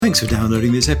Thanks for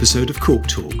downloading this episode of Cork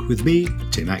Talk with me,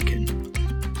 Tim Atkin.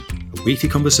 A weekly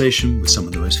conversation with some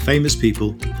of the most famous people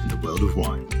in the world of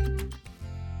wine.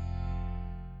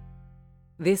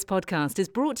 This podcast is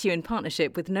brought to you in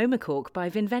partnership with Noma Cork by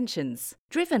Vinventions.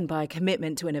 Driven by a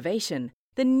commitment to innovation,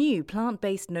 the new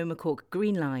plant-based Noma Cork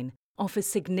Green Line offers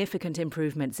significant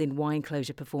improvements in wine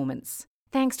closure performance.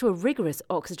 Thanks to a rigorous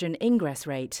oxygen ingress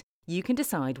rate, you can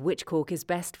decide which cork is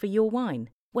best for your wine,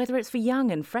 whether it's for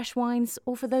young and fresh wines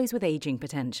or for those with ageing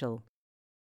potential.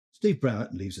 Steve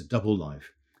Browett leads a double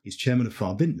life. He's chairman of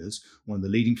Farr Vintners, one of the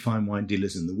leading fine wine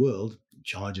dealers in the world, in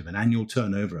charge of an annual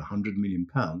turnover of £100 million,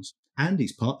 and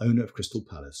he's part owner of Crystal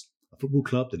Palace, a football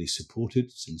club that he's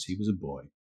supported since he was a boy.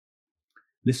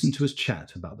 Listen to us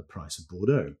chat about the price of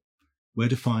Bordeaux, where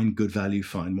to find good value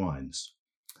fine wines,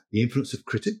 the influence of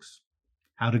critics,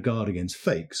 how to guard against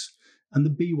fakes, and the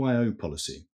BYO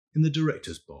policy in the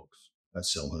director's box at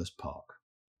Selhurst Park.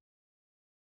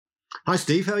 Hi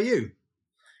Steve, how are you?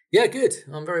 Yeah, good.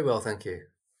 I'm very well, thank you.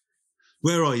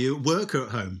 Where are you, at work or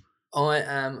at home? I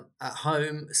am at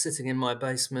home, sitting in my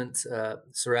basement,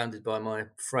 surrounded by my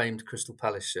framed Crystal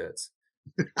Palace shirts.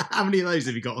 How many of those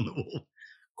have you got on the wall?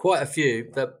 Quite a few.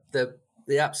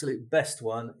 The absolute best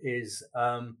one is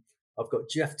I've got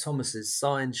Jeff Thomas's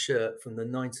signed shirt from the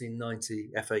 1990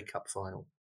 FA Cup final.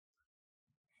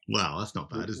 Wow, that's not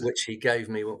bad, is it? Which he gave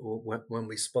me when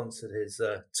we sponsored his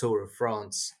Tour of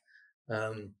France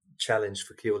challenge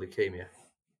for cure leukemia.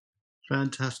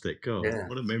 Fantastic. God, yeah.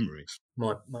 What a memory.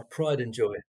 My pride and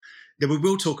joy. Yeah, we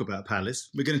will talk about Palace.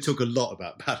 We're going to talk a lot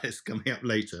about Palace coming up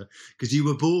later, because you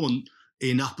were born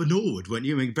in Upper Norwood, weren't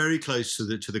you? I mean, very close to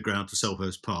the ground, to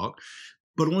Selhurst Park.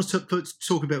 But I want to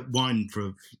talk about wine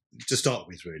to start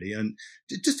with, really, and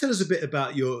just tell us a bit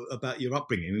about your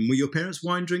upbringing. I mean, were your parents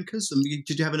wine drinkers? I mean,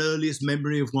 did you have an earliest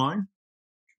memory of wine?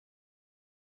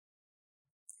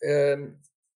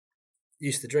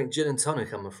 Used to drink gin and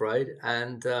tonic, I'm afraid,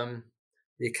 and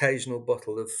the occasional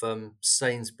bottle of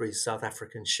Sainsbury's South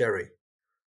African sherry,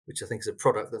 which I think is a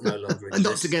product that no longer exists. And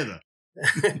not together.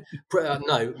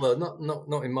 No, well,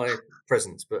 not in my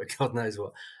presence, but God knows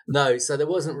what. No, so there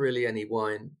wasn't really any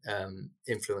wine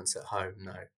influence at home.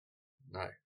 No.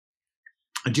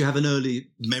 And do you have an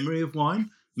early memory of wine?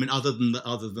 I mean, other than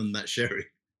that sherry.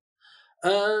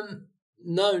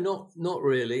 No, not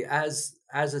really. As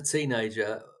a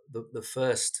teenager, the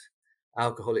first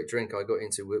alcoholic drink I got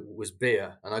into was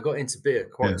beer, and I got into beer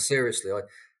quite seriously. I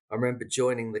remember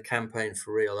joining the campaign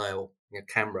for Real Ale,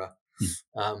 Canberra.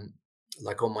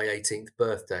 Like on my 18th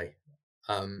birthday.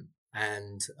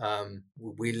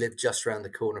 We lived just around the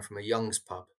corner from a Young's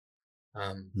pub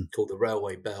called the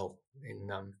Railway Bell in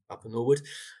Upper Norwood.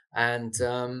 And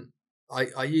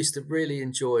I used to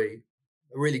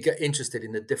really get interested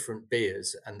in the different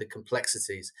beers and the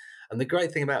complexities. And the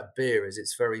great thing about beer is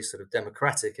it's very sort of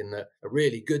democratic, in that a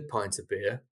really good pint of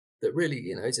beer that really,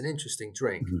 is an interesting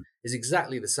drink is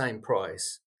exactly the same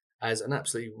price as an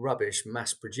absolutely rubbish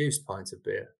mass-produced pint of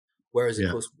beer. Whereas,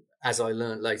 of course, as I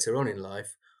learned later on in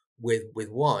life, with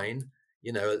wine,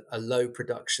 a low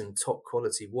production, top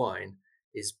quality wine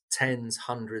is tens,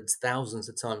 hundreds, thousands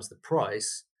of times the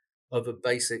price of a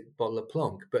basic bottle of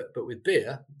plonk. But with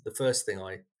beer, the first thing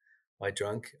I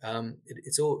drank,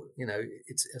 it's all,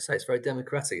 it's very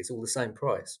democratic. It's all the same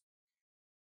price.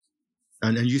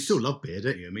 And you still love beer,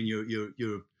 don't you? I mean,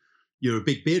 you're a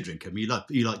big beer drinker. I mean,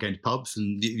 you like going to pubs,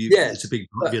 and it's a big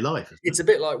part of your life. It's a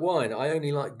bit like wine. I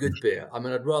only like good beer. I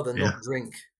mean, I'd rather not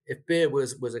drink. If beer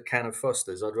was a can of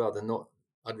Foster's, I'd rather not.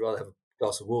 I'd rather have a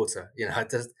glass of water.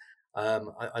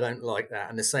 I don't like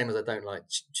that. And the same as I don't like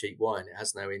cheap wine. It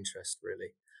has no interest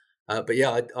really. But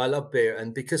yeah, I love beer,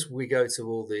 and because we go to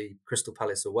all the Crystal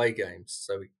Palace away games,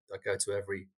 so I go to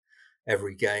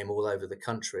every game all over the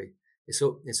country.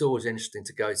 It's always interesting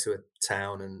to go to a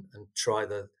town and try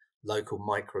the local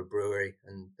microbrewery,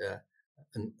 and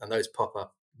those pop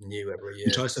up new every year.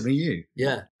 And try something new.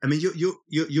 Yeah, I mean,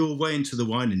 your way into the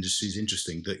wine industry is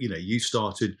interesting. That you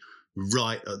started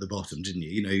right at the bottom, didn't you?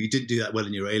 You didn't do that well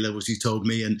in your A levels, you told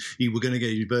me, and you were going to go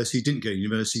to university. You didn't go to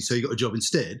university, so you got a job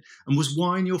instead. And was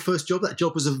wine your first job? That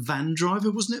job was a van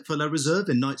driver, wasn't it, for La Reserve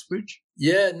in Knightsbridge?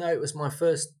 Yeah, no, it was my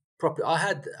first proper. I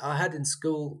had in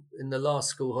school, in the last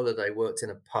school holiday, worked in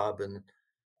a pub, and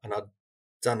I'd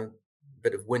done a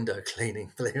bit of window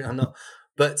cleaning, believe it or not.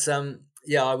 But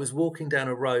I was walking down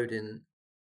a road in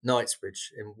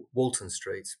Knightsbridge in Walton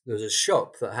Street. There was a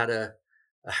shop that had a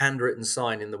handwritten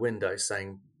sign in the window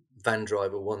saying "Van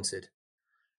driver wanted,"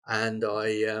 and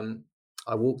I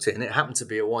walked in. It happened to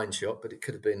be a wine shop, but it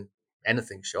could have been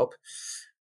anything shop.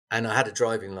 And I had a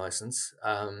driving license,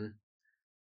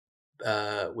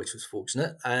 which was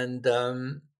fortunate. And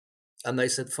and they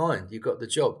said, "Fine, you got the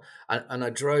job." And I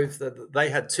drove. They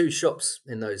had two shops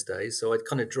in those days, so I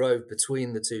kind of drove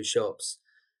between the two shops.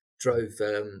 Drove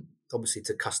obviously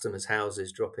to customers'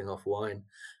 houses, dropping off wine,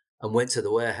 and went to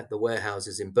the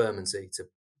warehouses in Bermondsey to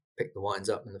pick the wines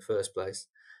up in the first place.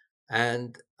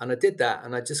 And I did that,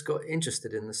 and I just got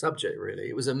interested in the subject. Really,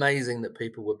 it was amazing that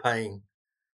people were paying,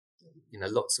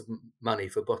 lots of money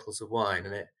for bottles of wine,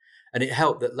 and it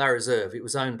helped that La Reserve, it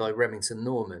was owned by Remington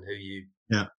Norman, who you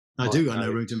Yeah, I might do. I know,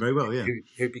 know Remington very well. Yeah.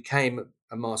 who became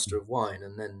a master of wine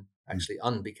and then actually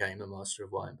unbecame a master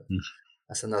of wine. But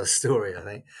that's another story, I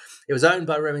think. It was owned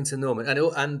by Remington Norman,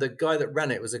 and the guy that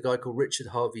ran it was a guy called Richard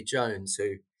Harvey Jones,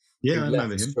 who Yeah, I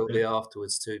remember left him. shortly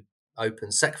afterwards to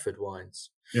open Seckford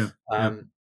Wines. Yeah.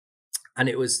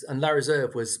 And La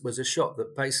Reserve was a shop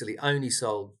that basically only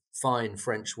sold fine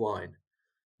French wine,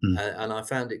 and I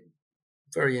found it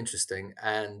very interesting.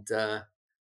 And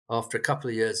after a couple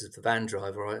of years as the van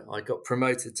driver, I got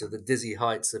promoted to the dizzy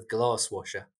heights of glass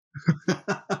washer.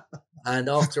 And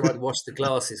after I'd washed the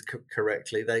glasses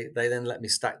correctly, they then let me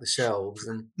stack the shelves.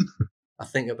 And I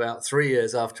think about 3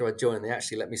 years after I joined, they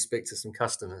actually let me speak to some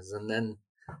customers. And then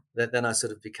I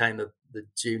sort of became the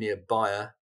junior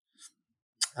buyer.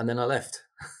 And then I left.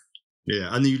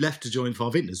 Yeah, and you left to join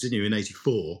Far Vintners, didn't you, in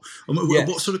 '84? And Yes.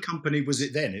 What sort of company was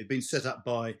it then? It had been set up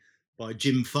by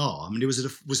Jim Farr. I mean, was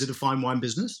it a fine wine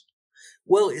business?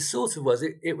 Well, it sort of was.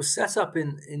 It was set up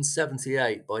in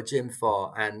 '78 by Jim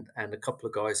Farr and a couple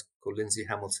of guys called Lindsay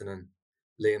Hamilton and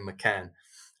Liam McCann,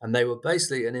 and they were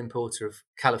basically an importer of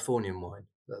Californian wine.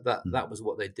 That was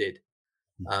what they did.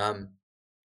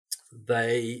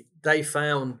 They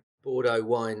found Bordeaux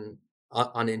wine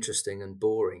uninteresting and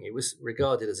boring. It was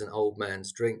regarded as an old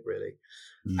man's drink, really.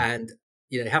 And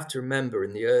you have to remember,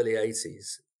 in the early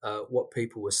 '80s, what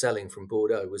people were selling from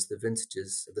Bordeaux was the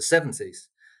vintages of the '70s.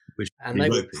 And they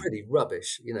were pretty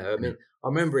rubbish, I mean, I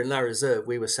remember in La Reserve,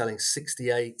 we were selling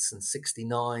 68s and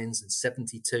 69s and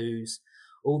 72s,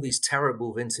 all these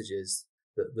terrible vintages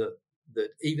that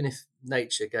even if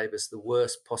nature gave us the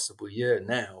worst possible year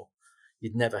now,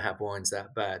 you'd never have wines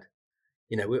that bad.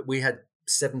 We had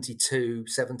 72,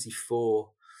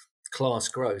 74 class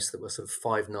gross that were sort of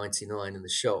 $5.99 in the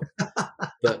shop,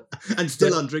 and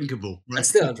still undrinkable, right? And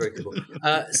still undrinkable.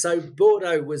 So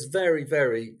Bordeaux was very,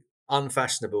 very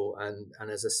unfashionable and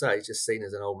as I say, just seen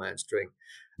as an old man's drink.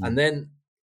 And then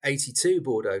 '82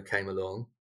 Bordeaux came along,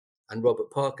 and Robert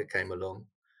Parker came along,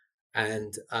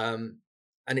 and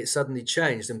it suddenly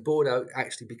changed, and Bordeaux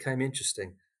actually became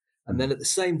interesting. And then at the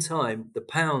same time, the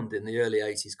pound in the early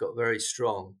 '80s got very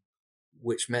strong,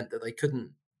 which meant that they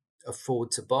couldn't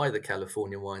afford to buy the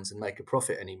California wines and make a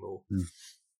profit anymore.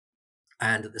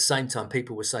 And at the same time,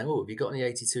 people were saying, "Oh, have you got any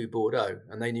 '82 Bordeaux?"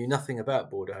 And they knew nothing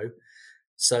about Bordeaux.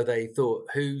 So they thought,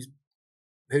 who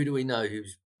do we know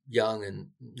who's young and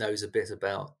knows a bit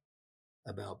about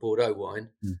Bordeaux wine?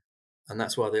 And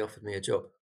that's why they offered me a job.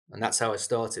 And that's how I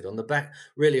started, on the back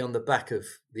of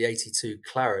the '82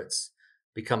 Clarets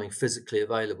becoming physically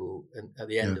available at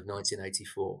the end of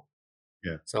 1984.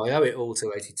 Yeah. So I owe it all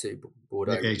to '82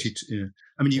 Bordeaux. 82, yeah.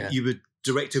 I mean, you were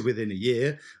director within a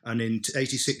year, and in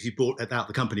 '86 you bought out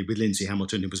the company with Lindsay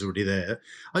Hamilton, who was already there.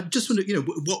 I just wonder,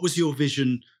 what was your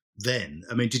vision then?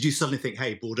 I mean, did you suddenly think,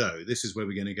 hey, Bordeaux, this is where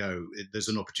we're going to go, there's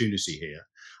an opportunity here?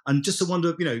 And just to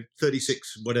wonder,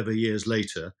 36 whatever years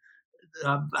later,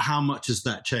 how much has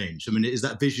that changed? I mean, is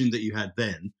that vision that you had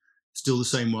then still the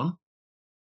same one?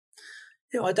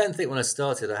 I don't think when I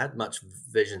started I had much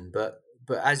vision, but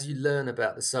as you learn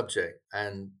about the subject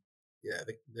and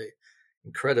the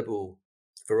incredible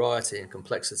variety and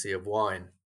complexity of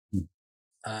wine,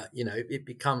 it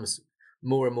becomes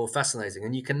more and more fascinating,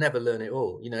 and you can never learn it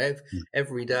all.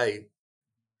 Every day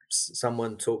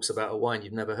someone talks about a wine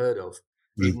you've never heard of,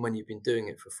 even when you've been doing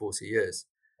it for 40 years.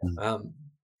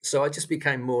 So I just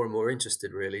became more and more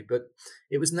interested, really. But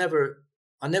it was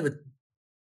I never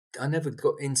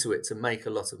got into it to make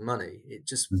a lot of money. It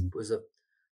just was a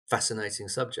fascinating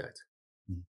subject.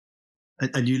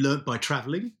 And you learnt by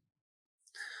travelling?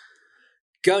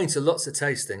 Going to lots of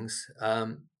tastings.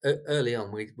 Early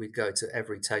on, we'd go to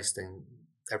every tasting,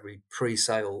 every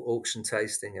pre-sale auction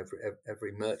tasting,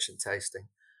 every merchant tasting,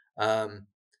 and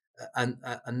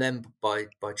then by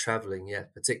travelling,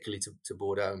 particularly to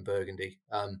Bordeaux and Burgundy.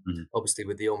 Obviously,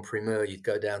 with the En Primeur, you'd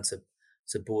go down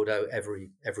to Bordeaux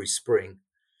every spring.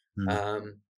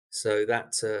 So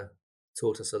that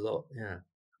taught us a lot. Yeah.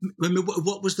 I mean,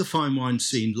 what was the fine wine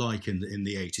scene like in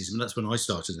the '80s? I mean, that's when I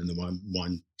started in the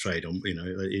wine trade,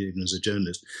 even as a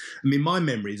journalist. I mean, my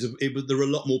memories there were a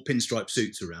lot more pinstripe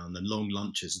suits around and long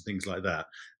lunches and things like that.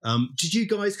 Did you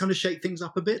guys kind of shake things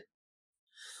up a bit?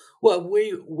 Well,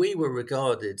 we were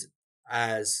regarded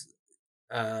as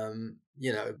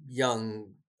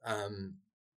young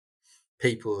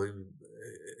people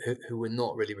who were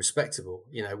not really respectable.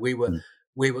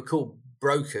 We were called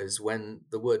brokers when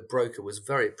the word broker was a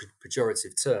very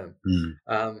pejorative term.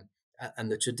 Mm.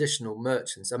 And the traditional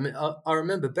merchants. I mean, I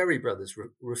remember Berry Brothers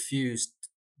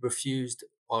refused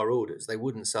our orders. They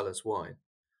wouldn't sell us wine,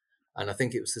 and I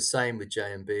think it was the same with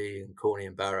J&B and Corney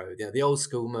and Barrow. The old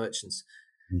school merchants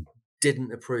Mm.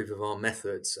 didn't approve of our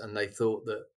methods, and they thought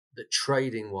that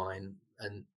trading wine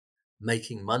and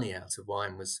making money out of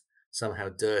wine was somehow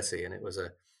dirty, and it was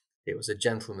a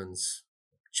gentleman's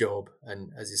job.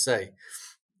 And as you say,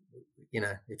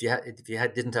 if you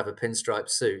didn't have a pinstripe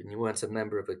suit and you weren't a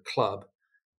member of a club,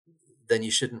 then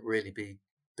you shouldn't really be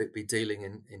dealing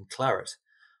in claret.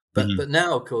 But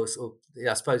now, of course,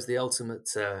 I suppose the ultimate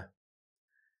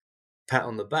pat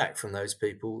on the back from those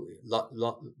people,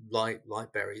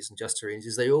 like Berries and Just Arenes,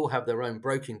 is they all have their own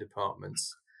broking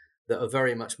departments that are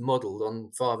very much modelled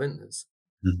on Far Vintners.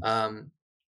 Mm.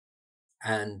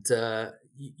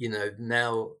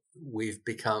 Now we've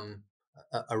become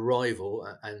a rival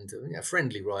and a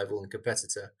friendly rival and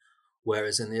competitor,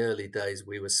 whereas in the early days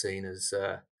we were seen as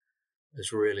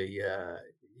really,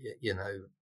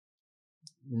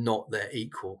 not their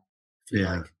equal, if you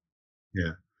like.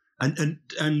 Yeah.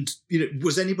 And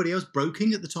was anybody else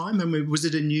broking at the time? I mean, was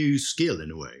it a new skill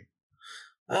in a way?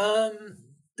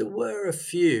 There were a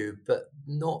few, but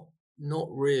not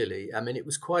really. I mean, it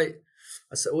was quite.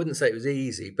 I wouldn't say it was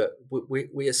easy, but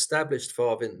we established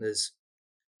Far Vintners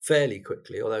fairly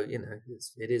quickly. Although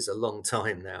it is a long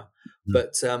time now. Mm.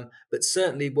 But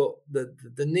certainly, what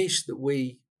the niche that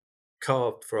we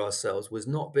carved for ourselves was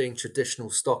not being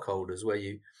traditional stockholders, where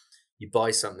you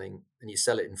buy something and you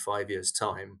sell it in 5 years'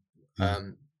 time,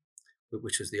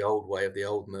 which was the old way of the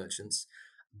old merchants,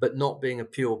 but not being a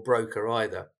pure broker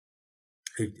either,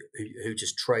 who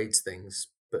just trades things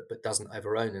but doesn't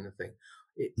ever own anything.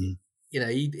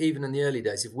 Even in the early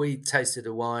days, if we tasted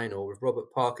a wine, or if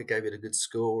Robert Parker gave it a good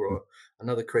score, or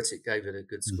another critic gave it a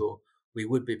good score, we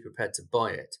would be prepared to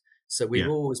buy it. So we've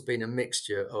always been a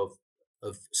mixture of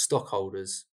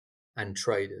stockholders and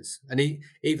traders. And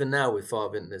even now with Far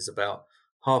Vintners, about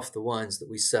half the wines that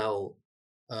we sell,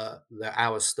 they're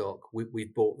our stock.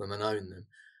 We've bought them and own them.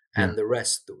 And the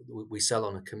rest we sell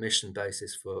on a commission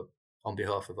basis on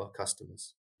behalf of our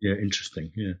customers. Yeah,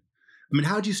 interesting. Yeah. I mean,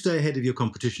 how do you stay ahead of your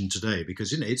competition today?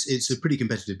 Because it's a pretty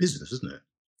competitive business, isn't it?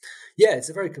 Yeah, it's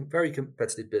a very very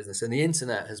competitive business, and the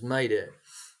internet has made it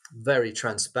very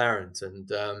transparent. And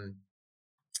there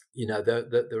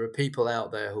are people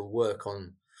out there who work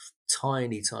on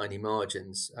tiny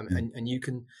margins, and you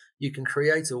can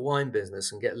create a wine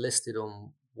business and get listed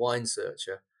on Wine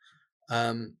Searcher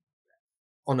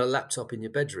on a laptop in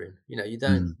your bedroom. You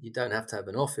don't have to have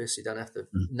an office, you don't have to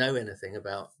know anything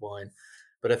about wine.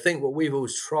 But I think what we've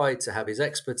always tried to have is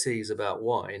expertise about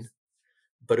wine,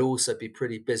 but also be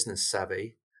pretty business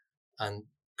savvy and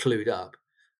clued up.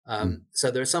 So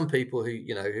there are some people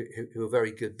who are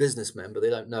very good businessmen, but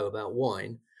they don't know about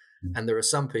wine. And there are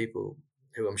some people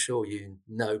who I'm sure you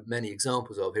know many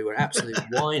examples of, who are absolute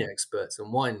wine experts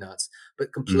and wine nuts,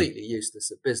 but completely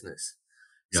useless at business.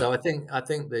 Yeah. So I think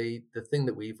the thing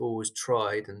that we've always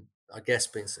tried, and I guess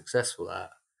been successful at,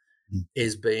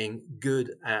 is being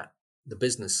good at the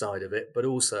business side of it, but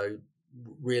also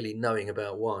really knowing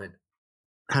about wine.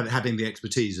 Having the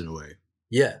expertise in a way.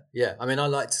 Yeah. I mean, I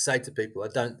like to say to people, I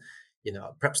don't,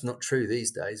 perhaps not true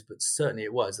these days, but certainly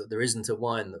it was, that there isn't a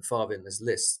wine that Far Vintners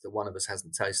lists that one of us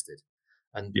hasn't tasted.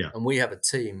 And we have a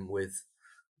team with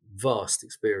vast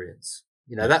experience.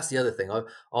 That's the other thing.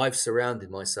 I've surrounded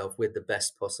myself with the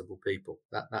best possible people.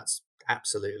 That's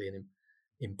absolutely an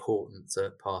important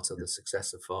part of the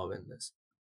success of Far Vintners.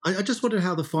 I just wonder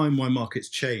how the fine wine market's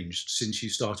changed since you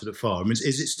started at Far. I mean,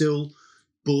 is it still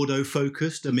Bordeaux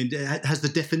focused? I mean, has the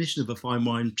definition of a fine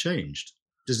wine changed?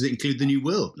 Does it include the New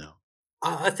World now?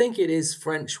 I think it is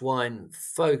French wine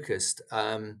focused.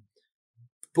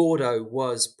 Bordeaux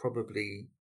was probably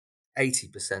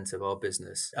 80% of our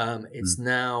business. It's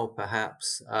now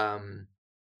perhaps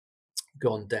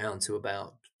gone down to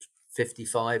about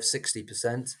 55,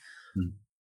 60%.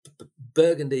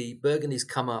 Burgundy's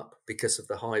come up because of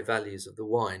the high values of the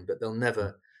wine, but they'll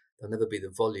never be the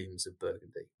volumes of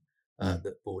Burgundy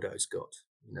that Bordeaux's got.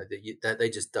 They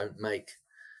just don't make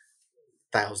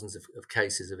thousands of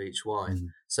cases of each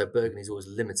wine. So Burgundy's always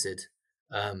limited,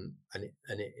 and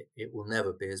it will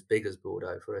never be as big as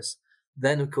Bordeaux for us.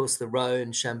 Then, of course, the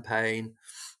Rhone, Champagne,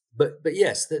 but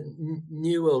yes, the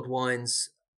New World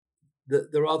wines.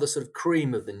 There are the sort of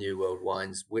cream of the New World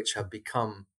wines, which have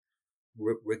become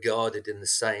regarded in the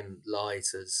same light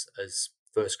as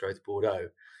first growth Bordeaux,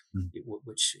 Mm.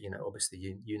 which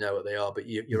obviously you know what they are, but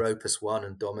your Opus One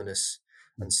and Dominus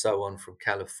and so on from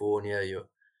California,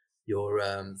 your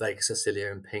Vega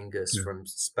Sicilia and Pingus Yeah. from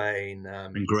Spain,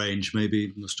 And Grange,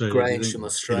 maybe in Australia, do you Grange think? from Or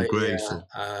Australia, Grace, or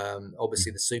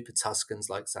obviously the Super Tuscans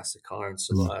like Sassicaia and mm.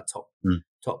 Solaya, Mm.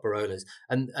 top Barolos,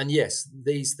 and yes,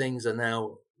 these things are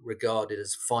now regarded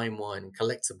as fine wine and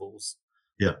collectibles,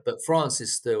 Yeah, but France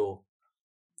is still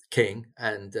king,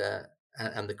 and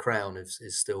the crown is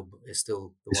still the it's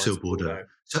still wines of Bordeaux. Bordeaux.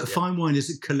 So Yeah. fine wine, is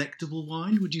it collectible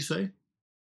wine, would you say?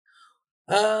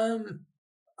 Um,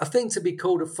 I think to be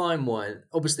called a fine wine,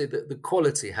 obviously the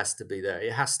quality has to be there.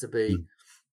 It has to be Mm.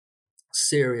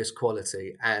 serious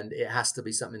quality, and it has to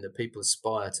be something that people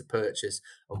aspire to purchase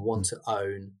and want Mm. to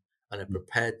own and are Mm.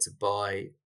 prepared to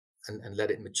buy and let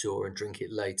it mature and drink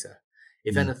it later.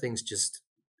 If Mm. anything's just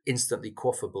instantly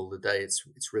quaffable the day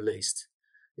it's released,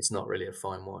 it's not really a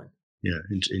fine wine. Yeah,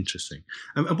 interesting.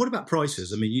 And what about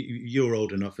prices? I mean, you're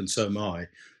old enough, and so am I,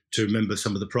 to remember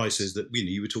some of the prices that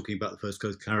you were talking about the first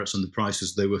coast carrots and the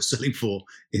prices they were selling for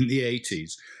in the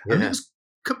 80s. I mean, it Yeah. was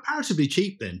comparatively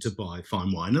cheap then to buy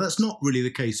fine wine, and that's not really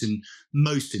the case in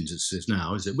most instances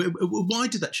now, is it? Why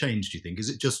did that change? Do you think? Is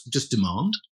it just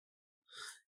demand?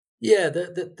 Yeah,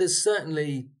 there's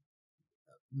certainly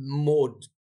more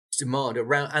demand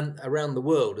around the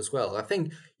world as well. I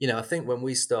think when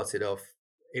we started off,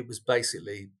 it was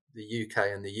basically the UK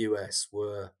and the US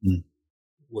Mm.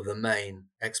 were the main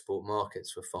export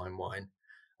markets for fine wine.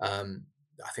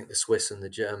 I think the Swiss and the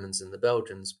Germans and the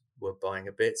Belgians were buying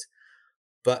a bit,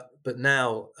 but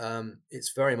now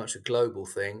it's very much a global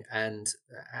thing, and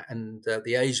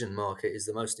the Asian market is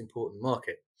the most important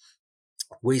market.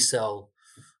 We sell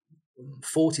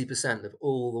 40% of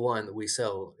all the wine that we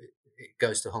sell. It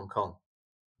goes to Hong Kong,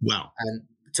 Wow. and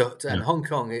Yeah. Hong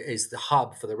Kong is the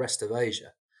hub for the rest of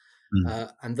Asia,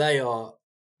 Mm. and they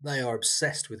are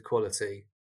obsessed with quality,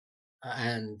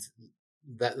 and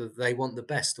that they want the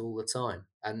best all the time,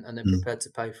 and they're Mm. prepared to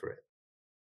pay for it.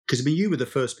 Because I mean, you were the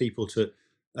first people to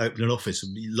open an office, a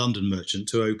London merchant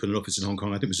to open an office in Hong Kong.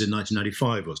 I think it was in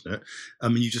 1995, wasn't it? I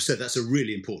mean, you just said that's a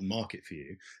really important market for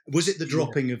you. Was it the Yeah.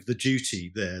 dropping of the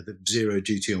duty there, the zero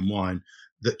duty on wine,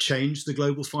 that changed the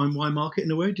global fine wine market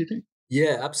in a way? Do you think?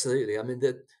 Yeah, absolutely. I mean,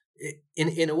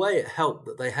 in a way, it helped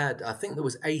that they had. I think there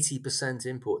was 80%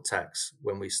 import tax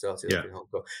when we started Yeah. up in Hong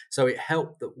Kong, so it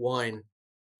helped that wine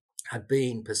had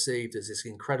been perceived as this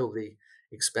incredibly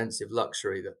expensive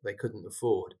luxury that they couldn't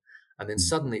afford, and then Mm.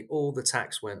 suddenly all the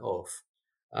tax went off.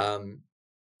 Um,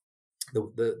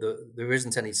 there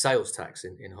isn't any sales tax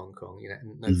in Hong Kong,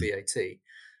 no Mm. VAT.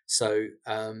 So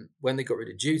when they got rid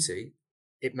of duty,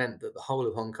 it meant that the whole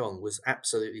of Hong Kong was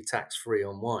absolutely tax free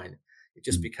on wine. It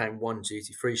just Mm. became one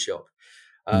duty free shop.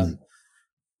 Mm. Um,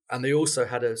 and they also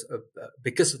had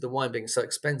because of the wine being so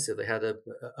expensive, they had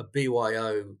a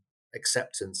BYO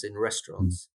acceptance in Mm.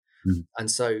 restaurants, Mm.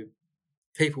 and so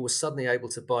people were suddenly able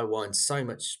to buy wine so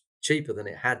much cheaper than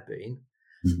it had been,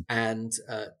 Mm. and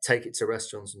take it to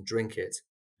restaurants and drink it.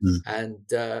 Mm.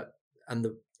 And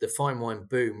the fine wine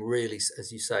boom really,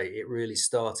 as you say, it really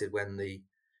started when the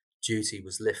duty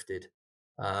was lifted,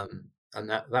 and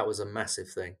that was a massive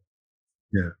thing.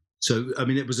 Yeah. So, I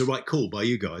mean, it was the right call by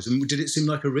you guys. And did it seem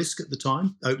like a risk at the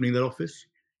time, opening that office?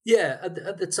 Yeah,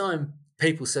 at the time,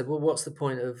 people said, "Well, what's the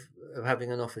point of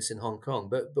having an office in Hong Kong?"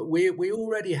 But we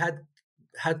already had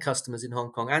customers in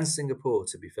Hong Kong and Singapore,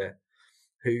 to be fair,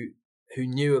 who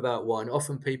knew about wine.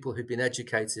 Often people who'd been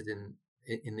educated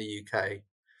in the UK.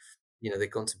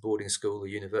 They'd gone to boarding school or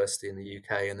university in the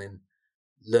UK and then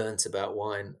learnt about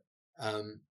wine.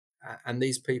 And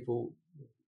these people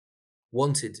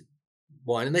wanted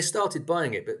wine, and they started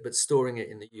buying it, but storing it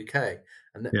in the UK,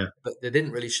 Yeah. but they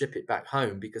didn't really ship it back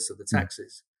home because of the Mm.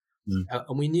 taxes. Mm.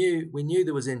 And we knew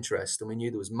there was interest, and we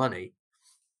knew there was money.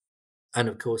 And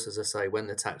of course, as I say, when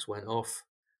the tax went off,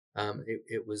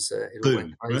 it all went Boom,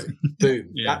 right? crazy.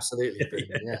 Boom, Yeah. absolutely booming.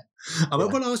 Yeah, I yeah.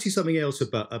 want to ask you something else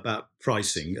about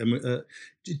pricing.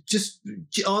 Just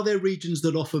are there regions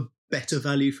that offer better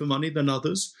value for money than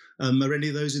others? Are any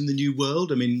of those in the New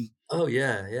World? I mean, Oh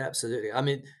yeah, yeah, absolutely. I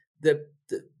mean, the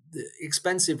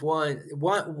expensive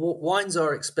wines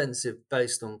are expensive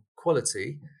based on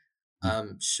quality,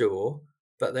 mm. sure,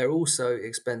 but they're also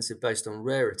expensive based on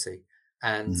rarity.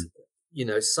 And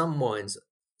Mm.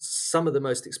 some of the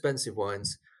most expensive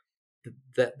wines,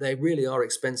 that they really are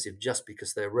expensive just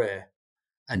because they're rare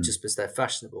and Mm. just because they're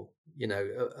fashionable.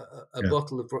 A Yeah.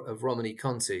 bottle of Romani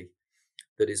Conti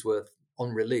that is worth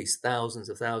on release thousands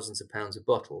of pounds a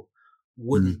bottle Mm.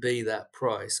 wouldn't be that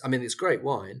price. I mean, it's great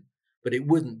wine, but it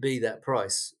wouldn't be that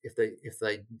price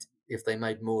if they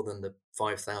made more than the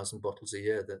 5,000 bottles a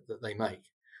year that they make.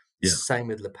 Yeah. Same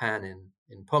with Le Pen in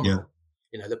Yeah. Pomerol.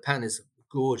 Le Pen is a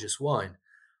gorgeous wine,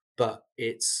 but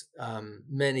it's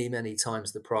many, many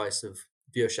times the price of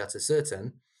Vieux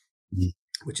Château-Certain, Mm.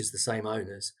 which is the same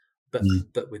owners. But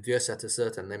Mm. with Vieux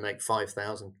Château-Certain, they make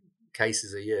 5,000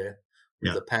 cases a year. With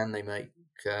Yeah. Le Pen, they make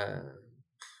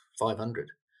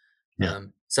 500. Yeah.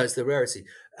 So it's the rarity,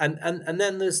 and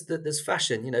then there's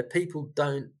fashion. People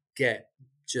don't get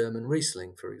German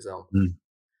Riesling, for example. Mm.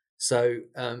 So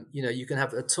you can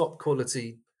have a top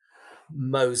quality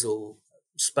Mosel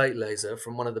Spätlese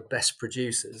from one of the best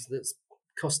producers that's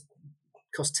cost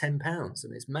 £10. I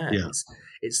mean, it's mad. Yeah.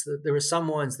 There are some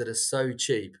wines that are so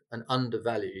cheap and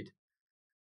undervalued,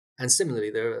 and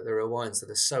similarly there are wines that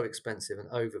are so expensive and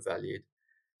overvalued.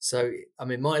 So, I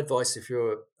mean, my advice, if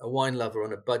you're a wine lover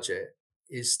on a budget,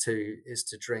 is to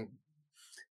drink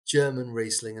German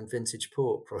Riesling and vintage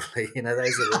port. probably.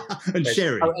 Those are the And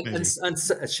sherry.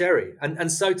 and sherry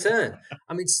and Sauterne.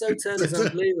 I mean, Sauterne is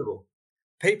unbelievable.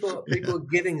 People are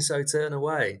giving Sauterne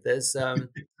away. There's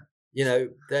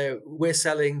we're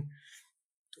selling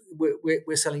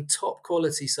top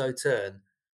quality Sauterne,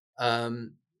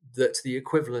 that's the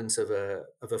equivalent of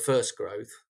a first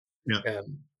growth. Yeah.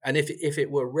 And if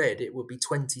it were red, it would be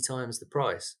 20 times the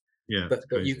price. Yeah. But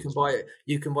you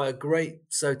can buy a great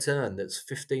Sauterne that's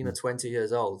 15 or 20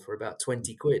 years old for about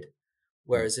 20 quid.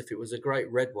 Whereas if it was a great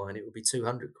red wine, it would be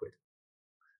 200 quid.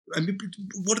 I mean,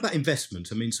 what about investment?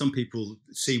 I mean, some people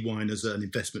see wine as an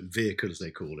investment vehicle, as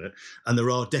they call it, and there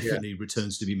are definitely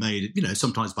returns to be made,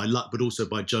 sometimes by luck, but also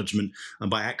by judgment and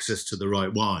by access to the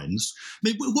right wines. I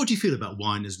mean, what do you feel about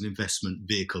wine as an investment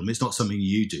vehicle? I mean, it's not something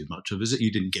you do much of, is it?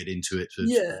 You didn't get into it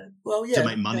to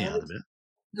make money out of it.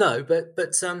 No, but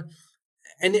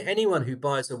anyone who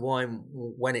buys a wine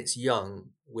when it's young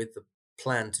with the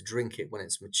plan to drink it when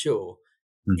it's mature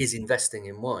is investing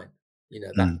in wine.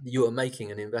 That you are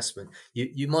making an investment.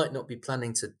 You might not be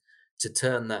planning to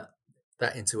turn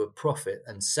that into a profit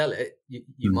and sell it.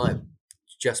 You might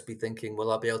just be thinking,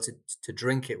 well, I'll be able to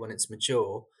drink it when it's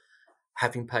mature,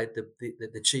 having paid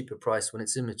the cheaper price when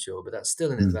it's immature. But that's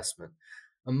still an investment.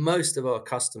 And most of our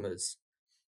customers,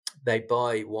 they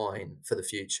buy wine for the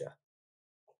future.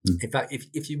 In fact,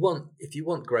 if you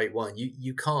want great wine,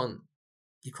 you can't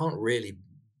really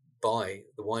buy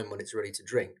the wine when it's ready to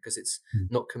drink because it's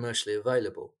not commercially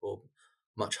available or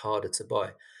much harder to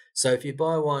buy. So if you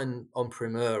buy wine en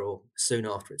primeur or soon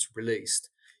after it's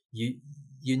released, you've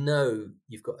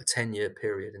got a 10-year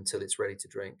period until it's ready to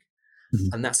drink.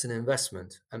 And that's an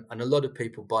investment. And a lot of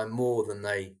people buy more than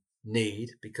they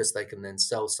need because they can then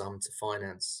sell some to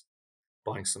finance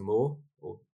buying some more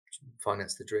or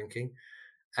finance the drinking.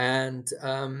 And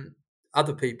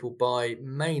other people buy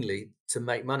mainly to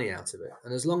make money out of it.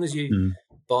 And as long as you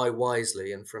buy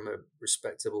wisely and from a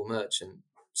respectable merchant,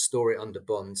 store it under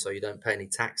bond so you don't pay any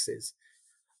taxes,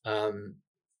 and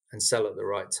sell at the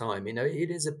right time,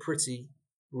 it is a pretty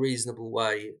reasonable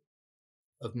way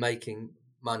of making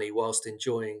money whilst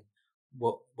enjoying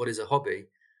what is a hobby,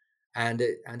 and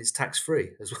it's tax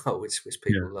free as well, which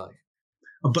people like.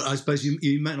 But I suppose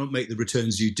you might not make the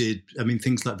returns you did. I mean,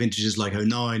 things like vintages like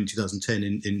 2009,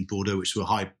 2010 in Bordeaux, which were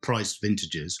high-priced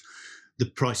vintages, the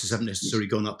prices haven't necessarily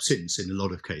gone up since in a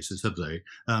lot of cases, have they?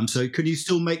 So can you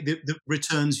still make the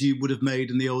returns you would have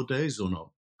made in the old days or not?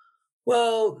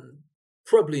 Well,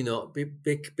 probably not,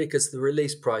 because the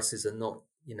release prices are not,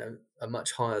 are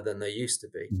much higher than they used to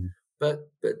be. But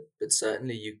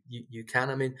certainly you can.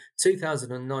 I mean,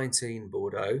 2019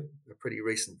 Bordeaux, a pretty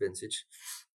recent vintage,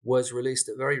 was released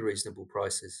at very reasonable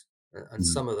prices, and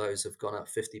some of those have gone up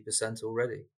 50%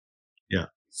 already. Yeah.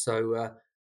 So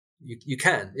you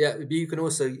can, but you can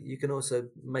also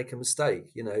make a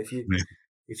mistake.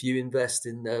 If you invest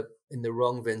in the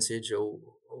wrong vintage or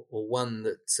one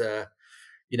that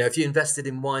if you invested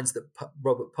in wines that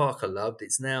Robert Parker loved,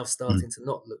 it's now starting to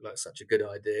not look like such a good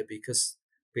idea because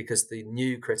the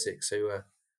new critics who are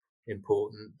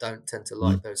important don't tend to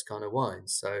like those kind of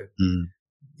wines. So.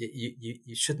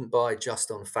 You shouldn't buy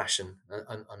just on fashion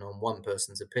and on one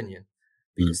person's opinion,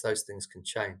 because those things can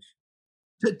change.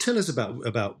 Tell us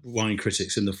about wine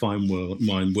critics in the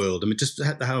wine world. I mean, just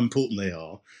how important they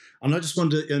are. And I just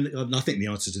wonder, and I think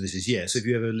the answer to this is yes. Have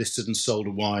you ever listed and sold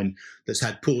a wine that's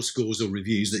had poor scores or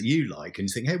reviews that you like, and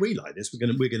you think, hey, we like this, we're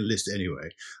going to list it anyway?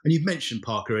 And you've mentioned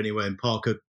Parker anyway, and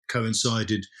Parker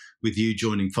coincided with you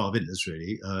joining Far Vintners,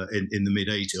 really, in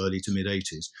the early to mid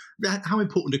 80s. How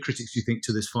important are critics, do you think,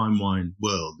 to this fine wine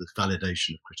world, the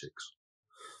validation of critics?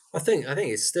 I think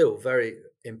it's still very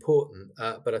important,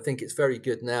 but I think it's very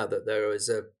good now that there is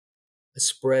a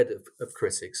spread of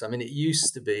critics. I mean, it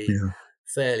used to be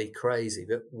fairly crazy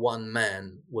that one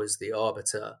man was the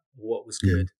arbiter of what was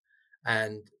good.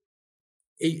 And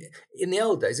in the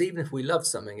old days, even if we loved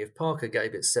something, if Parker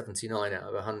gave it 79 out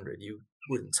of 100, you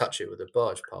wouldn't touch it with a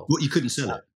barge pole. Well, you couldn't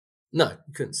sell it. No,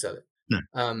 you couldn't sell it. No.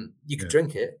 You could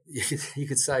drink it. You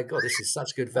could say, God, this is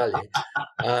such good value.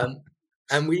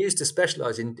 And we used to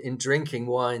specialise in drinking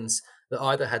wines that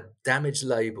either had damaged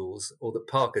labels or that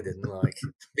Parker didn't like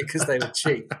because they were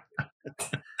cheap.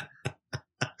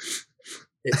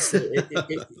 If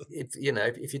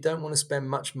you don't want to spend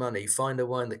much money, find a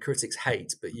wine that critics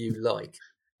hate but you like,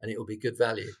 and it will be good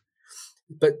value.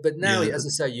 But now, as I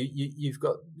say, you've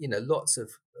got lots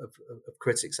of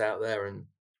critics out there, and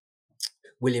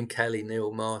William Kelly,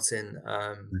 Neil Martin,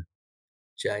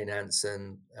 Jane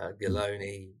Anson,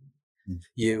 Gilloni,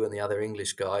 you and the other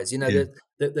English guys.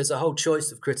 There's a whole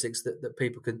choice of critics that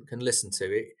people can listen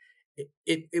to.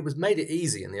 It was made it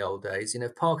easy in the old days.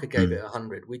 If Parker gave it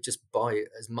 100, we'd just buy it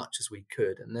as much as we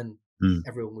could, and then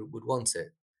everyone would want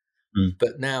it.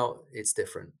 But now it's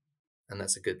different, and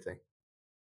that's a good thing.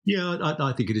 Yeah,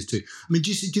 I think it is too. I mean, do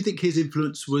you think his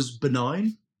influence was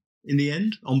benign in the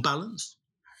end, on balance?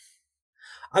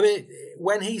 I mean,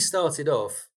 when he started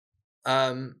off,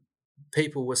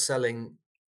 people were selling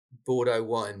Bordeaux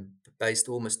wine based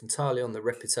almost entirely on the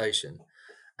reputation,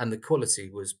 and the quality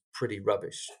was pretty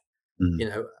rubbish.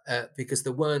 Because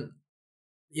there weren't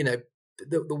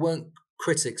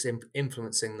critics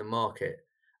critics the market,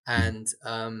 and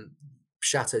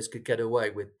chateaus could get away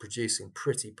with producing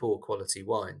pretty poor quality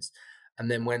wines. And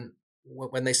then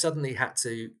when they suddenly had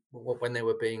to, when they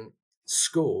were being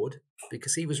scored,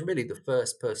 because he was really the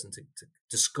first person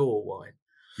to score wine.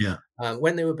 Yeah.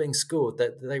 When they were being scored,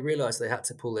 they realised they had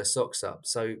to pull their socks up.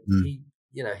 So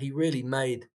he really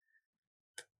made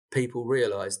people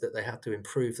realise that they had to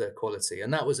improve their quality,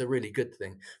 and that was a really good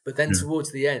thing. But then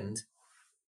towards the end,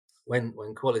 when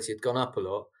quality had gone up a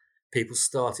lot, people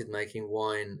started making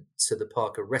wine to the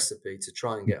Parker recipe to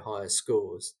try and get higher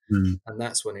scores, and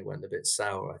that's when it went a bit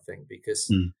sour, I think,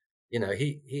 because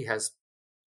he has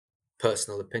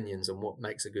personal opinions on what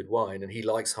makes a good wine, and he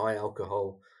likes high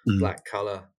alcohol, black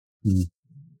colour,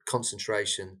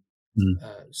 concentration,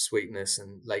 sweetness,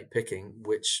 and late picking,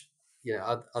 which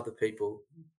other people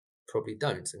probably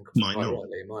don't, and quite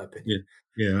rightly, in my opinion.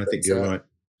 I think you're right.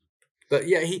 But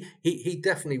he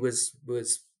definitely was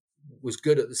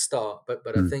good at the start, but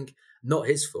I think not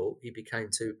his fault. He became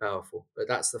too powerful, but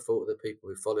that's the fault of the people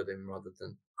who followed him rather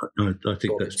than. I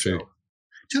think that's true.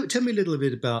 Tell me a little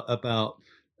bit about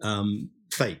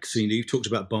fakes. You've talked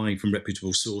about buying from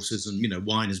reputable sources, and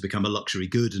wine has become a luxury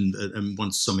good, and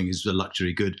once something is a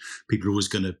luxury good, people are always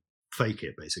going to fake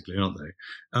it, basically, aren't they?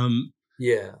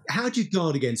 How do you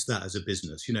guard against that as a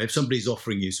business? If somebody's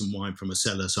offering you some wine from a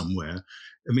cellar somewhere,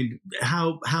 I mean,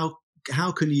 how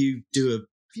can you do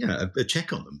a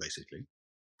check on them, basically?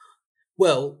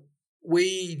 Well,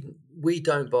 we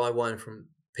don't buy wine from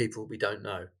people we don't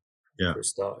know. For a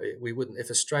start, we wouldn't. If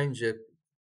a stranger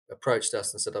approached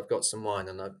us and said, "I've got some wine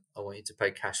and I want you to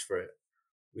pay cash for it,"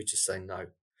 we just say no.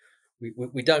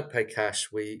 We don't pay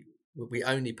cash. We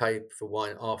only pay for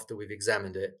wine after we've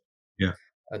examined it. Yeah.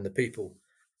 And the people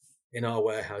in our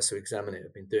warehouse who examine it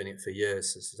have been doing it for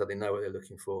years, so they know what they're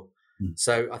looking for.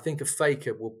 So I think a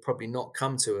faker will probably not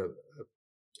come to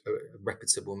a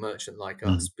reputable merchant like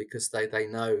us, because they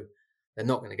know they're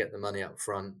not going to get the money up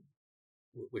front.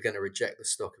 We're going to reject the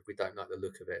stock if we don't like the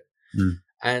look of it.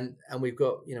 And we've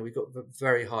got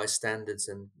very high standards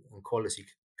and quality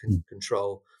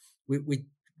control. We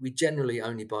generally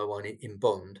only buy wine in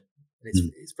bond, and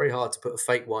it's very hard to put a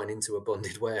fake wine into a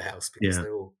bonded warehouse, because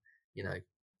they're all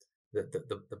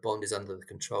the bond is under the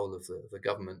control of the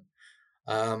government.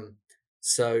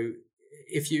 So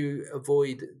if you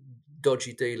avoid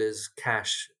dodgy dealers,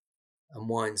 cash, and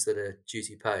wines that are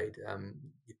duty paid,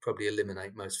 you probably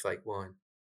eliminate most fake wine.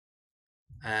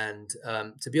 And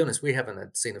to be honest, we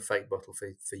haven't seen a fake bottle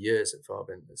for years at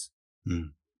Farbinders.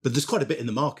 But there's quite a bit in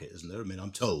the market, isn't there? I mean,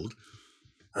 I'm told.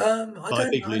 I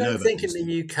don't think in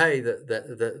the UK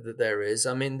that there is.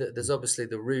 I mean, there's obviously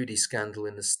the Rudy scandal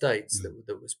in the States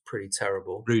that was pretty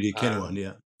terrible. Rudy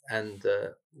Kinnawan, And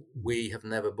we have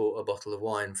never bought a bottle of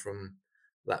wine from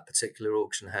that particular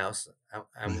auction house,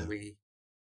 and we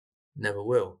never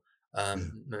will.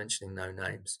 Mentioning no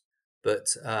names, but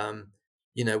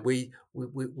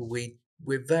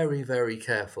we're very, very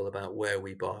careful about where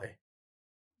we buy,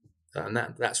 and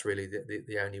that's really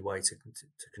the only way to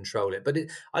control it. But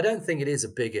I don't think it is a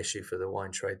big issue for the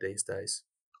wine trade these days.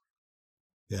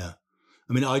 Yeah.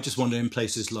 I mean, I just wonder in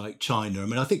places like China. I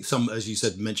mean, I think some, as you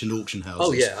said, mentioned auction houses.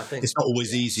 Oh, yeah, I think it's not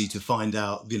always easy to find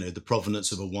out, the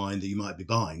provenance of a wine that you might be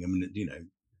buying. I mean,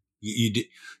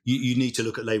 You need to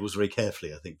look at labels very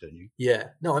carefully, I think, don't you? Yeah.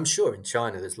 No, I'm sure in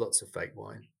China there's lots of fake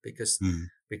wine because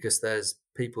there's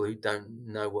people who don't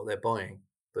know what they're buying.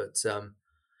 But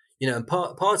and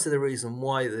part of the reason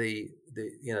why the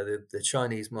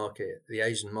Chinese market, the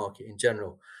Asian market in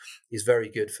general, is very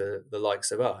good for the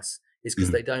likes of us is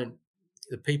because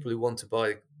the people who want to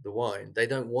buy the wine, they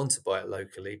don't want to buy it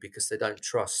locally because they don't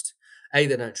trust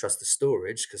the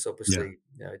storage, because obviously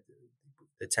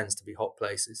there tends to be hot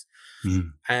places,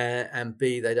 and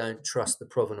B, they don't trust the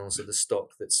provenance of the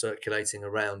stock that's circulating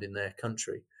around in their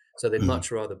country. So they'd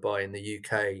much rather buy in the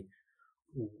UK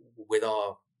with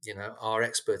our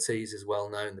expertise is well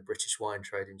known, the British wine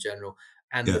trade in general,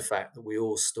 and the fact that we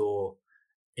all store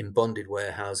in bonded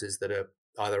warehouses that are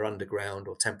either underground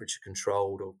or temperature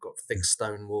controlled or got thick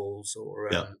stone walls, or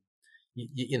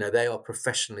they are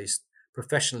professionally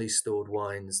stored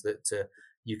wines that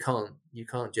you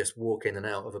can't just walk in and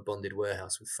out of a bonded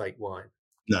warehouse with fake wine.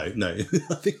 No,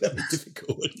 I think that'd be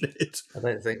difficult, wouldn't it? I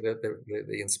don't think that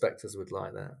the inspectors would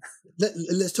like that.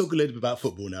 Let's talk a little bit about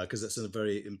football now, because that's a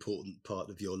very important part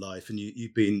of your life. And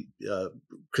you've been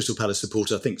Crystal Palace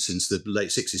supporter, I think, since the late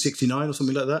 60s, 69 or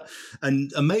something like that.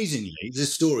 And amazingly, there's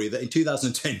a story that in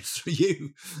 2010, through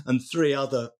you and 3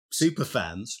 other super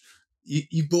fans,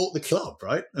 you bought the club,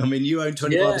 right? I mean, you own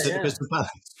 25% of Crystal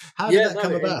Palace. How did that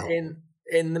come about?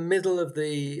 In the middle of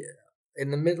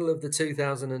the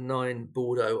 2009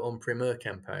 Bordeaux en primeur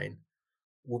campaign,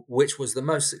 which was the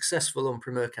most successful en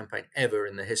primeur campaign ever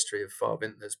in the history of Far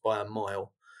Vintners by a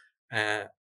mile, and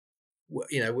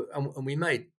we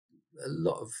made a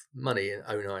lot of money in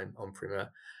 2009 en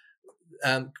primeur.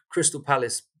 Crystal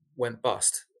Palace went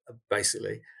bust,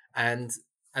 basically, and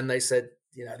they said,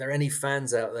 are there any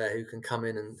fans out there who can come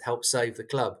in and help save the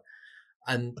club?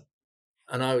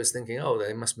 And I was thinking,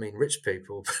 they must mean rich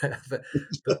people,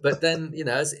 but then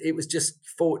it was just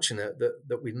fortunate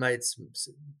that we made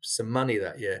some money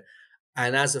that year,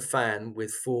 and as a fan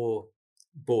with 4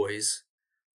 boys,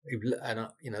 and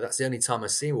that's the only time I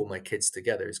see all my kids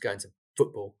together is going to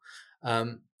football,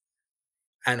 and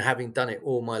having done it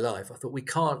all my life, I thought we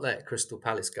can't let Crystal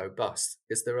Palace go bust,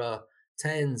 because there are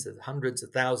tens of hundreds of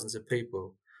thousands of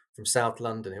people from South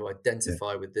London who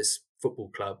identify with this football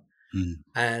club.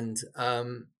 And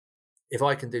if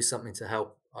I can do something to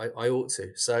help, I ought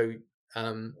to. So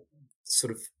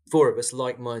sort of 4 of us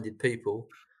like-minded people,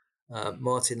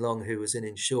 Martin Long, who was in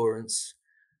insurance,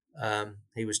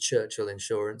 he was Churchill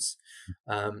Insurance,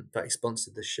 but he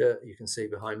sponsored the shirt you can see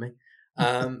behind me,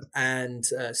 and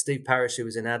Steve Parrish, who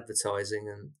was in advertising,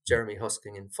 and Jeremy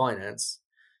Hosking in finance.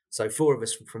 So 4 of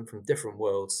us from different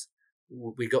worlds,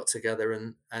 we got together,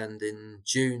 and in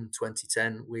June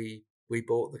 2010 we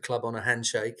bought the club on a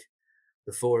handshake,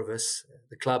 the 4 of us,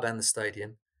 the club and the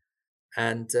stadium,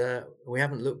 and we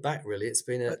haven't looked back, really. It's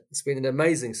been an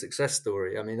amazing success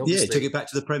story. I mean, obviously, took it back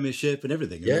to the Premiership and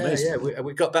everything.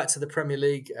 We got back to the Premier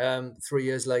League 3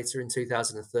 years later in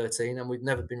 2013, and we've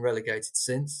never been relegated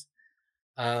since.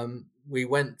 We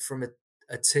went from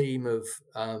a team of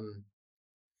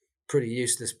pretty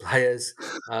useless players,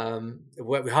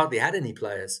 where we hardly had any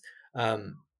players.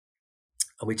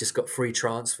 And we just got free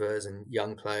transfers and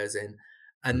young players in.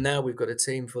 And now we've got a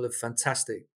team full of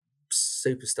fantastic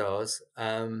superstars.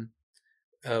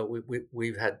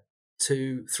 We've had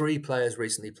 3 players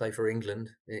recently play for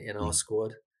England in our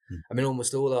squad. I mean,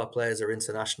 almost all our players are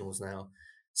internationals now.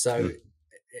 So,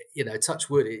 touch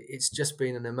wood, it's just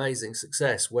been an amazing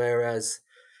success. Whereas,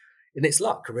 and it's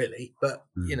luck, really, but,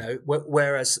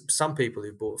 whereas some people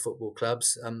who bought football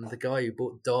clubs, the guy who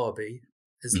bought Derby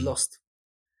has lost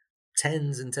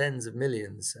tens and tens of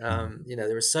millions.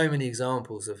 There are so many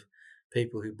examples of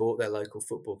people who bought their local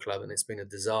football club and it's been a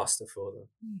disaster for them.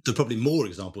 There are probably more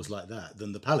examples like that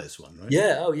than the Palace one, right?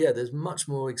 Yeah. Oh, yeah. There's much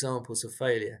more examples of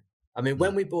failure. I mean,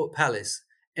 when we bought Palace,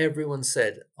 everyone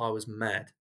said I was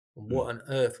mad. And what on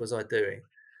earth was I doing?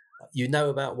 You know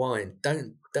about wine.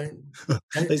 Don't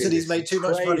They said he's made too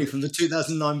much money from the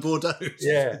 2009 Bordeaux.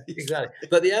 Yeah, exactly.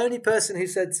 But the only person who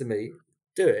said to me,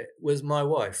 do it, was my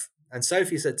wife. And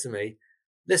Sophie said to me,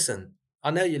 listen,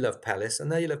 I know you love Palace. I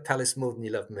know you love Palace more than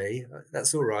you love me.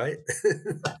 That's all right.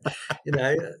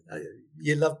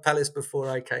 You loved Palace before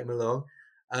I came along.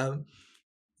 I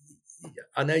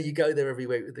know you go there every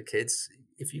week with the kids.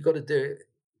 If you've got to do it,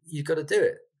 you've got to do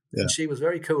it. Yeah. And she was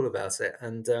very cool about it.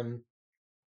 And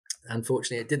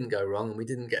unfortunately, it didn't go wrong. And we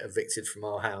didn't get evicted from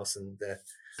our house and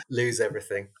lose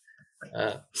everything.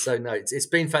 So no, it's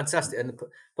been fantastic, and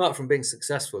apart from being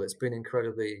successful, it's been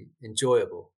incredibly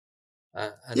enjoyable.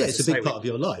 And it's a big part of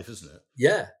your life, isn't it?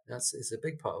 Yeah, it's a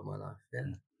big part of my life.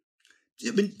 Yeah.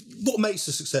 I mean, what makes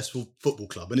a successful football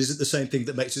club? And is it the same thing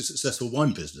that makes a successful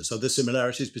wine business? Are there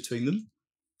similarities between them?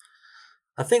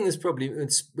 I think there's probably,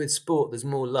 with sport, there's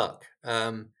more luck.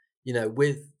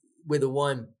 With a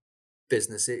wine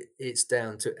business, it's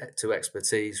down to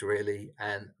expertise, really,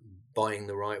 and buying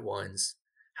the right wines,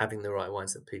 having the right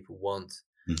wines that people want,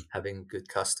 having good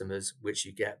customers, which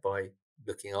you get by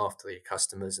looking after your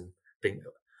customers and being.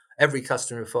 Every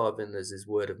customer of Fire Vintners is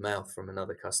word of mouth from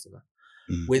another customer.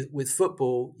 With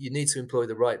football, you need to employ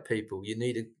the right people. You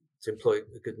need to employ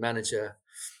a good manager,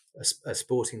 a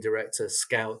sporting director,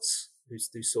 scouts who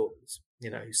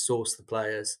source the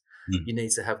players. You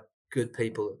need to have good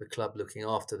people at the club looking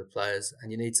after the players,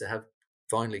 and you need to have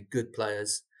finally good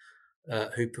players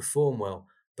who perform well.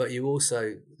 But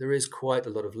there is quite a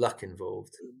lot of luck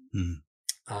involved.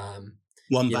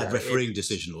 One bad refereeing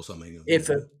decision or something.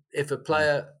 If a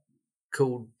player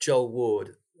called Joel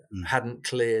Ward hadn't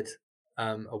cleared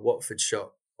a Watford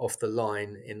shot off the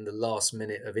line in the last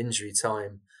minute of injury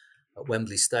time at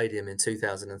Wembley Stadium in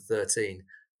 2013,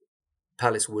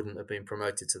 Palace wouldn't have been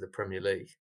promoted to the Premier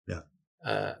League. Yeah.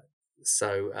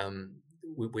 So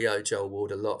we owe Joel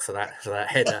Ward a lot for that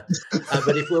header.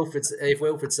 But if Wilfred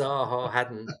Zaha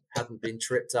hadn't been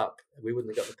tripped up, we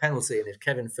wouldn't have got the penalty. And if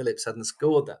Kevin Phillips hadn't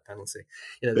scored that penalty,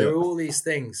 there are all these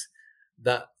things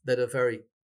that are very,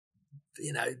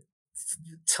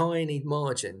 tiny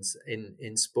margins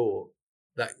in sport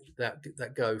that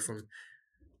go from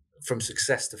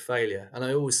success to failure. And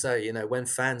I always say, when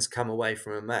fans come away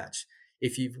from a match,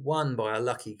 if you've won by a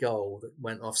lucky goal that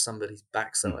went off somebody's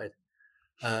backside,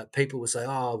 people will say,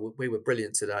 "Oh, we were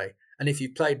brilliant today." And if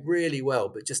you played really well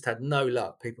but just had no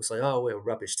luck, people say, "Oh, we were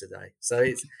rubbish today." So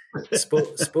it's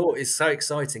sport is so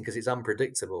exciting because it's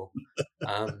unpredictable,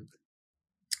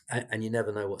 and you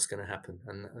never know what's going to happen,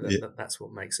 and that's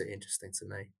what makes it interesting to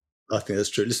me. I think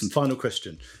that's true. Listen, final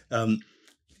question.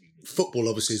 Football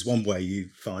obviously is one way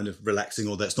you find of relaxing,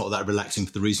 or that's not that relaxing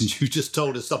for the reasons you just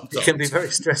told us sometimes. It can be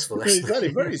very stressful. Exactly,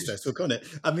 very stressful, can't it?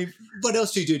 I mean, what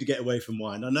else do you do to get away from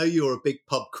wine? I know you're a big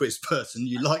pub quiz person.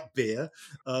 You like beer.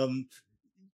 You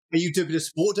do a bit of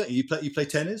sport, don't you? You play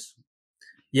tennis?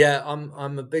 Yeah,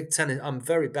 I'm a big tennis. I'm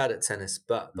very bad at tennis,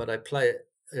 but I play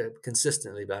it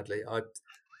consistently badly. I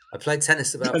play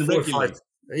tennis about 4 or 5.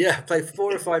 Yeah, I play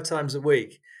 4 or 5 times a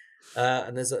week.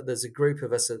 And there's a group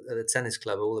of us at a tennis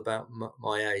club all about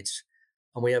my age,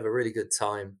 and we have a really good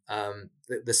time.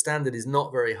 The standard is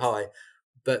not very high,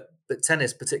 but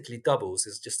tennis, particularly doubles,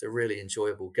 is just a really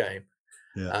enjoyable game.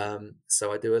 Yeah.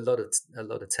 So I do a lot of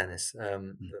tennis.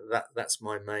 That's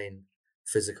my main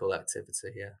physical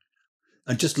activity. Yeah.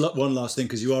 And just one last thing,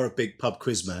 because you are a big pub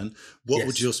quiz man. What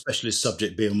would your specialist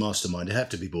subject be on Mastermind? It'd have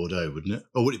to be Bordeaux, wouldn't it?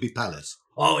 Or would it be Palace?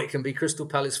 Oh, it can be Crystal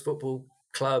Palace Football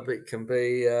Club. It can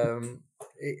be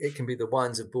the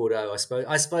wines of Bordeaux. I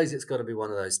suppose it's got to be one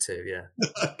of those two. Yeah.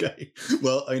 Okay.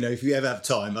 Well, if you ever have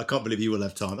time, I can't believe you will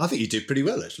have time. I think you do pretty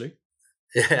well, actually.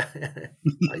 Yeah.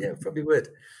 Yeah, probably would.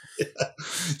 Yeah.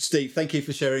 Steve, thank you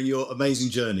for sharing your amazing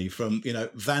journey from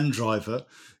van driver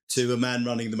to a man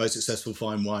running the most successful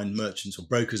fine wine merchants or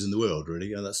brokers in the world.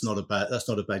 Really, and that's not a bad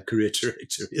career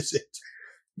trajectory, is it?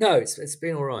 No, it's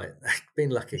been all right.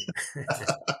 Been lucky.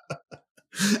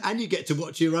 And you get to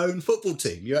watch your own football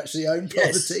team. You actually own part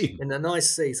of the team. In a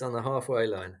nice seat on the halfway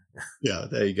line. Yeah,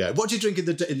 there you go. What do you drink in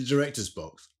the director's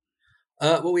box?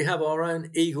 Well, we have our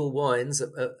own Eagle wines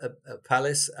at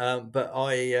Palace, but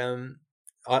I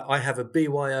have a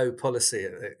BYO policy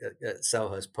at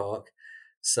Selhurst Park.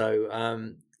 So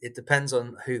it depends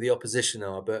on who the opposition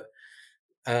are, but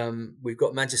we've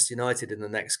got Manchester United in the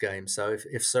next game. So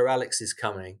if Sir Alex is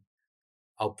coming,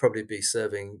 I'll probably be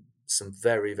serving some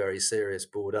very, very serious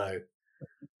Bordeaux,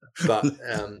 but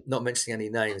not mentioning any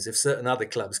names. If certain other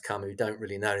clubs come who don't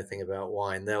really know anything about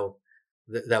wine, they'll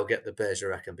get the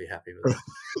Bergerac and be happy with it.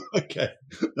 Okay,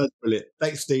 that's brilliant.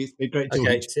 Thanks, Steve. It's been great talking.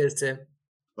 Okay, cheers, Tim.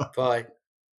 Bye.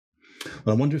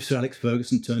 Well, I wonder if Sir Alex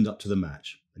Ferguson turned up to the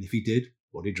match, and if he did,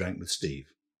 what he drank with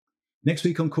Steve. Next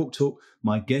week on Cork Talk,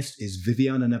 my guest is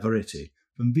Viviana Navarrete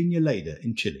from Viña Lleida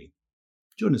in Chile.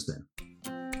 Join us then.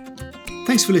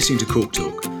 Thanks for listening to Cork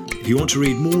Talk. If you want to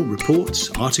read more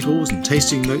reports, articles and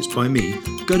tasting notes by me,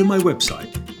 go to my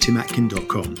website,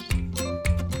 timatkin.com.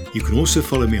 You can also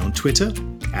follow me on Twitter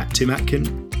 @TimAtkin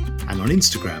and on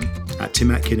Instagram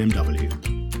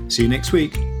 @TimAtkinMW. See you next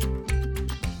week.